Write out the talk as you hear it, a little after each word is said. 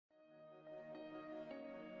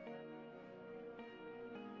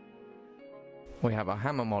we have our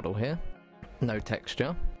hammer model here, no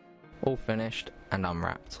texture, all finished and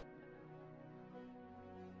unwrapped.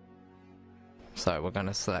 So we're going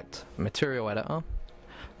to select material editor.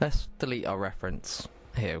 Let's delete our reference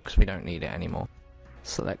here because we don't need it anymore.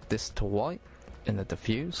 Select this to white in the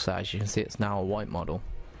diffuse, so as you can see it's now a white model.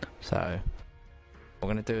 So what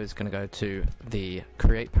we're going to do is going to go to the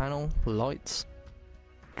create panel, lights,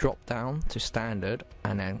 drop down to standard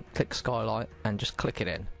and then click skylight and just click it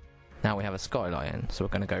in. Now we have a skylight in, so we're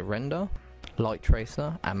going to go render, light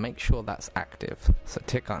tracer and make sure that's active. So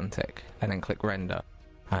tick untick and then click render,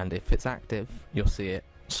 and if it's active you'll see it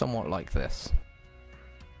somewhat like this.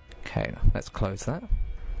 Okay, let's close that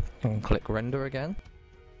and click render again.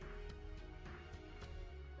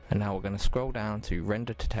 And now we're going to scroll down to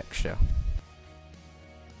render to texture.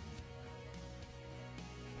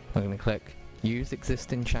 We're going to click use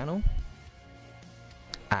existing channel,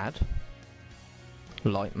 add,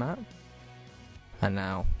 Lightmap, and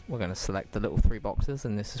now we're going to select the little 3 boxes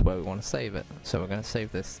and this is where we want to save it. So we're going to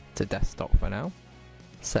save this to desktop for now,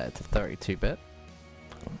 set it to 32-bit,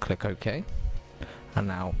 click OK, and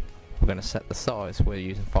now we're going to set the size. We're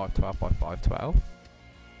using 512 by 512,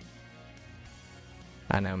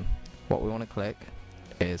 and then what we want to click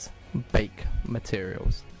is bake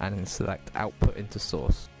materials and then select output into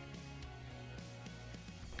source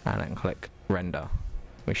and then click render.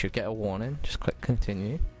 We should get a warning, just click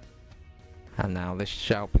continue, and now this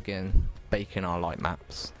shall begin baking our light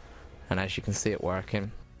maps, and as you can see it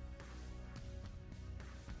working.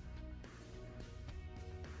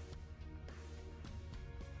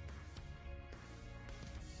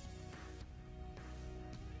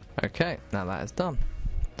 Okay, now that is done.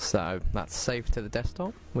 So that's saved to the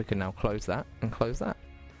desktop. We can now close that and close that,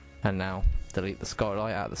 and now delete the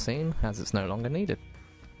skylight out of the scene as it's no longer needed,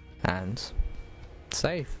 and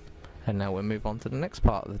save. And now we'll move on to the next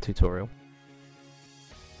part of the tutorial.